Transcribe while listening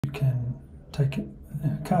You can take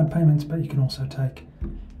card payments, but you can also take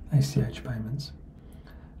ACH payments.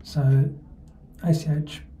 So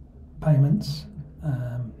ACH payments,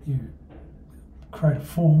 you create a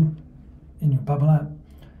form in your Bubble app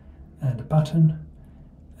and a button,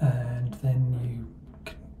 and then you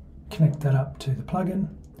connect that up to the plugin,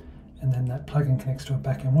 and then that plugin connects to a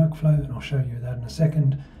backend workflow, and I'll show you that in a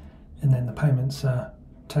second. And then the payments are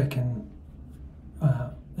taken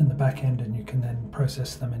in the backend, and you can then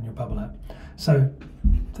process them in your Bubble app. So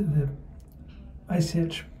the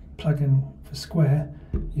ACH plugin for Square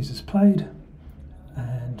uses Plaid,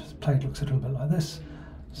 and Plaid looks a little bit like this.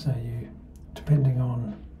 So you, depending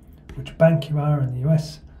on which bank you are in the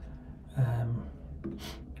US,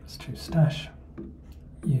 let's choose Stash,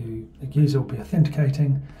 the user will be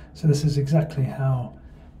authenticating. So this is exactly how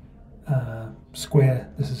Square,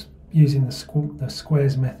 this is using the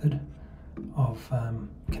Square's method of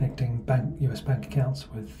connecting US bank accounts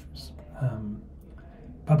with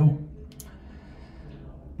Bubble.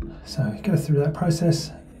 So you go through that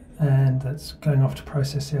process, and that's going off to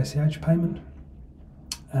process the ACH payment.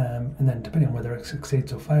 And then depending on whether it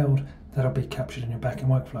succeeds or failed, that'll be captured in your backend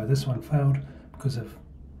workflow. This one failed because of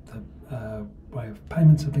the way of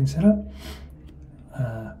payments have been set up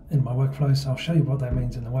in my workflows. So I'll show you what that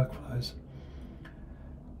means in the workflows.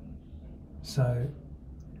 So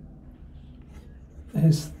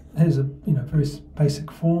here's a very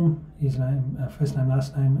basic form: username, first name,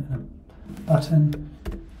 last name, and a button.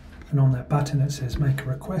 And on that button it says make a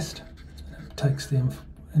request. It takes the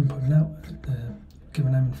input and out, the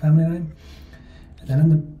given name and family name. And then in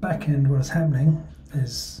the back end, what is happening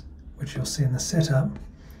is, which you'll see in the setup,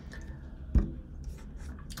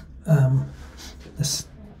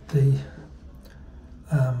 the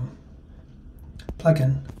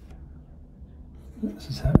plugin, this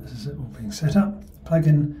is it all being set up. The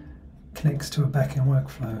plugin connects to a backend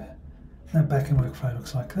workflow. That backend workflow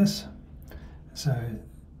looks like this. So it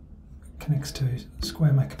connects to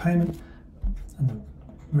Square Make a Payment, and the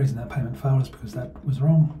reason that payment failed is because that was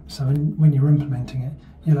wrong. So when you're implementing it,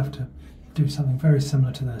 you'll have to do something very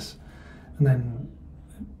similar to this. And then,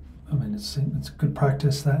 I mean, it's good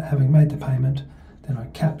practice that having made the payment, then I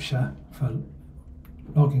capture, for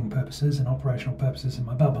logging purposes and operational purposes in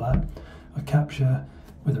my Bubble app, I capture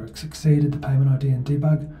whether it succeeded, the payment ID, and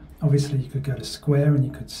debug. Obviously you could go to Square and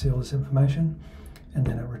you could see all this information, and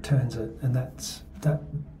then it returns it, and that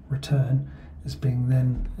return is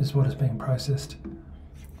what is being processed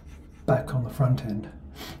back on the front end.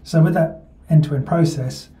 So with that end-to-end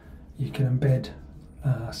process, you can embed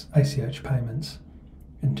ACH payments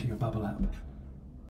into your Bubble app.